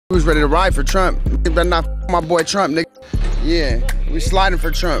Who's ready to ride for Trump? Nigga better not f my boy Trump, nigga. Yeah, we sliding for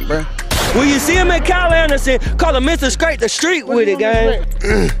Trump, bro. When you see him at Kyle Anderson, call him Mr. Scrape the Street with it, gang.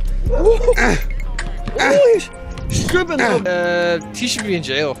 Stripping he should be in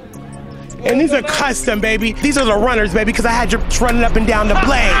jail. And these are custom, baby. These are the runners, baby, because I had you running up and down the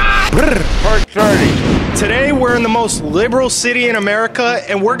blade. Park 30. Today, we're in the most liberal city in America,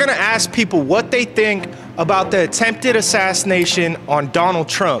 and we're gonna ask people what they think about the attempted assassination on Donald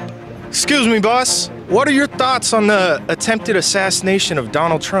Trump. Excuse me, boss. What are your thoughts on the attempted assassination of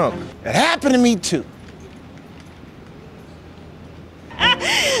Donald Trump? It happened to me too.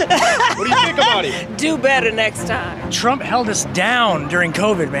 What do you think about it? Do better next time. Trump held us down during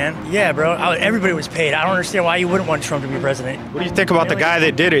COVID, man. Yeah, bro. Everybody was paid. I don't understand why you wouldn't want Trump to be president. What do you think about the guy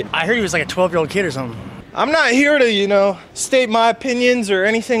that did it? I heard he was like a 12-year-old kid or something. I'm not here to, state my opinions or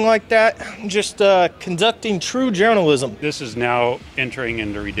anything like that. I'm just conducting true journalism. This is now entering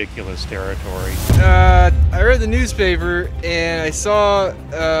into ridiculous territory. I read the newspaper and I saw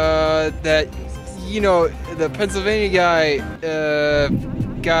that, the Pennsylvania guy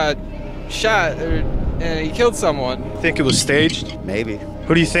got shot and he killed someone. Think it was staged? Maybe.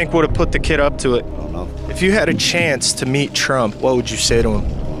 Who do you think would have put the kid up to it? I don't know. If you had a chance to meet Trump, what would you say to him? I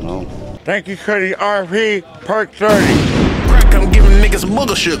don't know. Thank you, Cuddy RP, Park 30. Crack, I'm giving niggas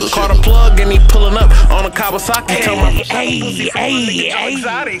booger sugar. Caught a plug and he pulling up on a Kawasaki.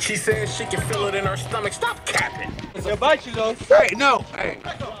 Hey. She said she can feel it in her stomach. Stop capping. Hey, no. Hey.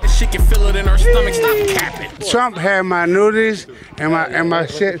 She can feel it in her stomach. Stop capping. Trump had my nudies and my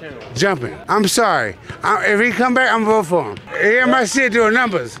shit jumping. I'm sorry. If he come back, I'm gonna vote for him. He had my shit doing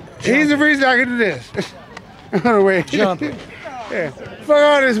numbers. He's the reason I can do this. Jumping. Yeah. Fuck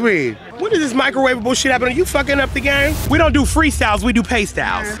all this weed. When is this microwavable shit happening? You fucking up the game? We don't do freestyles, we do pay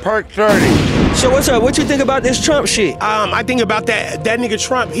styles. Park 30. So what's up? What you think about this Trump shit? I think about that nigga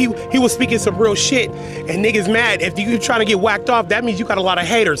Trump, he was speaking some real shit, and niggas mad. If you trying to get whacked off, that means you got a lot of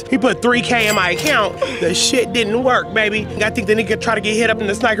haters. He put 3K in my account. The shit didn't work, baby. I think the nigga tried to get hit up and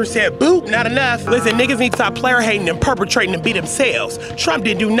the sniper said, boop, not enough. Listen, niggas need to stop player hating and perpetrating and be themselves. Trump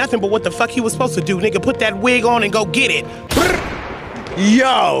didn't do nothing but what the fuck he was supposed to do. Nigga, put that wig on and go get it.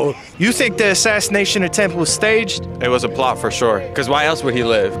 Yo, you think the assassination attempt was staged? It was a plot for sure, because why else would he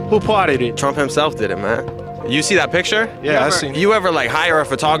live? Who plotted it? Trump himself did it, man. You see that picture? Yeah, I seen it. You ever hire a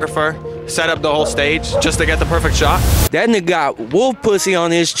photographer, set up the whole stage just to get the perfect shot? That nigga got wolf pussy on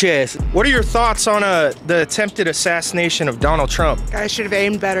his chest. What are your thoughts on the attempted assassination of Donald Trump? I should have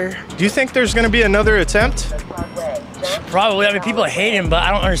aimed better. Do you think there's gonna be another attempt? Probably. I mean, people hate him, but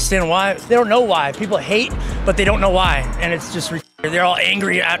I don't understand why. They don't know why. People hate, but they don't know why, and it's just they're all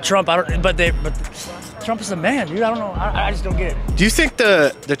angry at Trump. But Trump is a man, dude. I don't know. I just don't get it. Do you think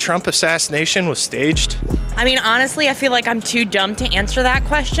the Trump assassination was staged? I mean, honestly, I feel like I'm too dumb to answer that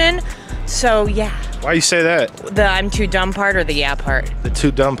question. So yeah. Why you say that? The I'm too dumb part or the yeah part? The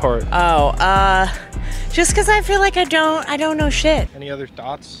too dumb part. Oh, just because I feel like I don't know shit. Any other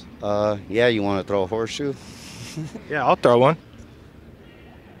thoughts? Yeah, you want to throw a horseshoe? Yeah, I'll throw one.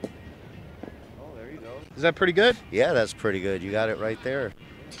 Oh, there you go. Is that pretty good? Yeah, that's pretty good. You got it right there.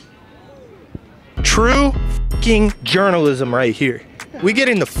 True fucking journalism right here. We get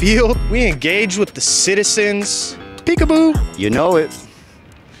in the field, we engage with the citizens. Peekaboo. You know it.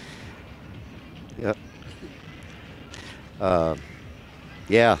 Yep.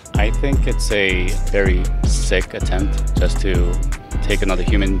 Yeah. I think it's a very sick attempt just to take another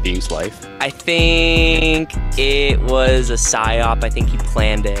human being's life. I think it was a psyop. I think he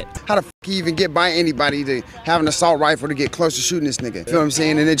planned it. How the f you even get by anybody to have an assault rifle to get close to shooting this nigga? Feel what I'm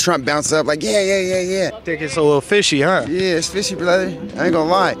saying? And then Trump bounce up like, yeah. Think it's a little fishy, huh? Yeah, it's fishy, brother. I ain't gonna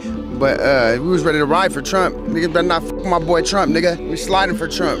lie. But we was ready to ride for Trump. Nigga better not f my boy Trump, nigga. We sliding for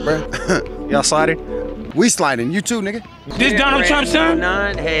Trump, bro. Y'all sliding? We sliding. You too, nigga. This Donald Trump's son?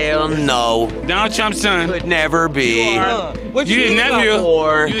 Not hell no. Donald Trump's son. Could never be. What you his nephew?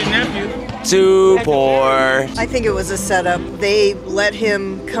 You his nephew? Too poor. I think it was a setup. They let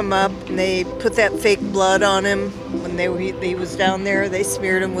him come up and they put that fake blood on him when he was down there. They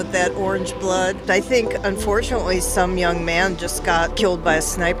smeared him with that orange blood. I think, unfortunately, some young man just got killed by a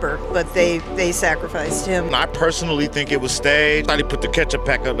sniper, but they sacrificed him. I personally think it was staged. I put the ketchup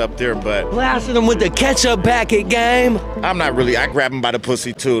packet up there, but Blasted him with the ketchup packet game. I'm not really. I grab him by the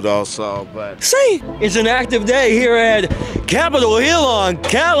pussy too, though. So, but See, it's an active day here at Capitol Hill on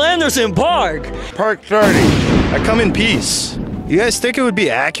Cal Anderson Park. Park 30. I come in peace. You guys think it would be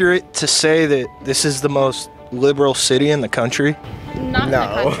accurate to say that this is the most liberal city in the country? Not in the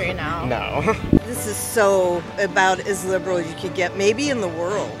country, no. No. This is so about as liberal as you could get, maybe in the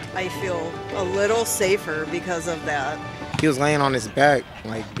world. I feel a little safer because of that. He was laying on his back,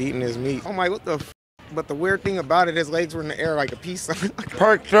 like beating his meat. I'm like, what the f? But the weird thing about it, his legs were in the air like a peace sign.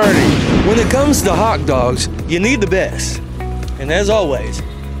 Park 30. When it comes to hot dogs, you need the best. And as always,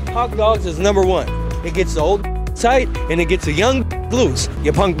 hot dogs is number one. It gets the old tight and it gets the young loose.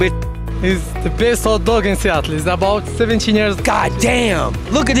 You punk bitch. He's the best hot dog in Seattle. He's about 17 years. God damn!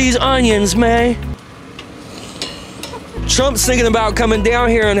 Look at these onions, man. Trump's thinking about coming down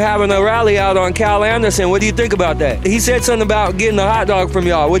here and having a rally out on Cal Anderson. What do you think about that? He said something about getting a hot dog from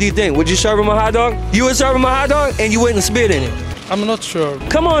y'all. What do you think? Would you serve him a hot dog? You would serve him a hot dog and you wouldn't spit in it? I'm not sure.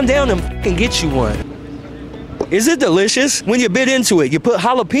 Come on down and fucking get you one. Is it delicious? When you bit into it, you put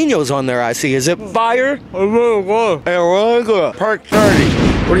jalapenos on there, I see. Is it fire? Park 30.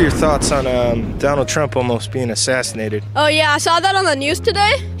 What are your thoughts on Donald Trump almost being assassinated? Oh yeah, I saw that on the news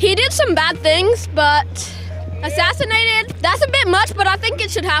today. He did some bad things, but assassinated, that's a bit much, but I think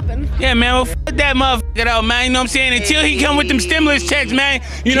it should happen. Yeah, man, well, f that motherfucker out, man, you know what I'm saying? Until he come with them stimulus checks, man,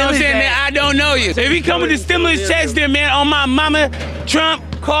 you know what I'm saying? Man, I don't know you. So if he come with the stimulus checks, then, man, on my mama, Trump,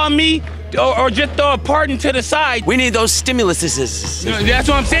 call me, or just throw a pardon to the side. We need those stimuluses. That's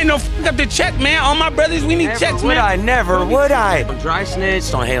what I'm saying. Don't f up the check, man. All my brothers, we need checks, man. Never would I. Don't dry snitch.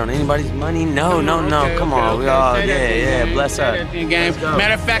 Don't hate on anybody's money. No. Come on. We all, yeah. Bless up.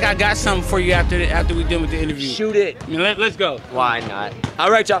 Matter of fact, I got something for you after we done with the interview. Shoot it. Let's go. Why not?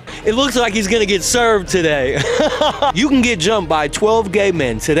 All right, y'all. It looks like he's gonna get served today. You can get jumped by 12 gay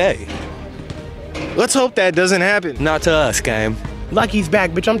men today. Let's hope that doesn't happen. Not to us, game. Lucky's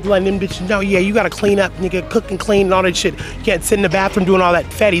back, bitch. I'm letting them bitches know, yeah, you gotta clean up, nigga, cook and clean and all that shit. You can't sit in the bathroom doing all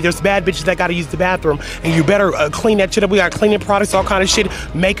that fatty. There's bad bitches that gotta use the bathroom, and you better clean that shit up. We got cleaning products, all kind of shit,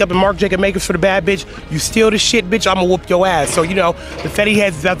 makeup and Marc Jacob makeup for the bad bitch. You steal the shit, bitch, I'ma whoop your ass. So, you know, the fatty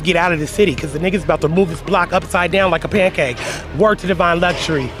heads is about to get out of the city, because the niggas about to move this block upside down like a pancake. Word to Divine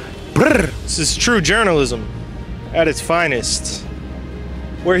Luxury. Brrr. This is true journalism at its finest.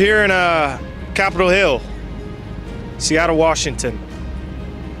 We're here in Capitol Hill, Seattle, Washington.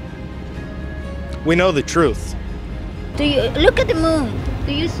 We know the truth. Do you look at the moon?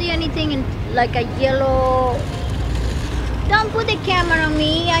 Do you see anything in like a yellow? Don't put the camera on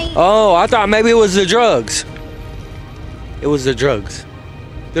me. Oh, I thought maybe it was the drugs. It was the drugs.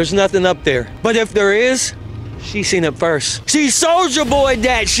 There's nothing up there. But if there is, she seen it first. She Soulja Boy'd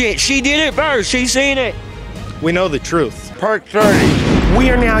that shit. She did it first. She seen it. We know the truth. Park 30. We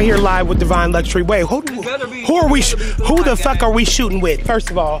are now here live with Divine Luxury. Wait, who the fuck are we shooting with?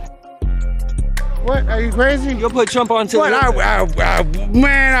 First of all. What? Are you crazy? You'll put Trump on TV.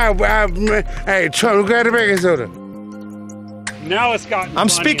 Hey, Trump, grab the baking soda. Now it's gotten I'm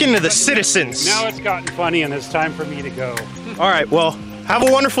funny. speaking to the citizens. Now it's gotten funny and it's time for me to go. All right, well, have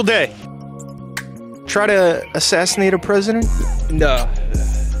a wonderful day. Try to assassinate a president? No.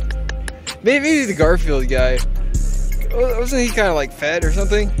 Maybe the Garfield guy. Wasn't he kind of like fed or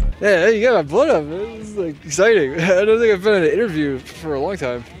something? Yeah, you got my blood up. It was like exciting. I don't think I've been in an interview for a long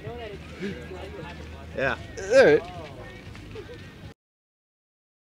time. Yeah. All right.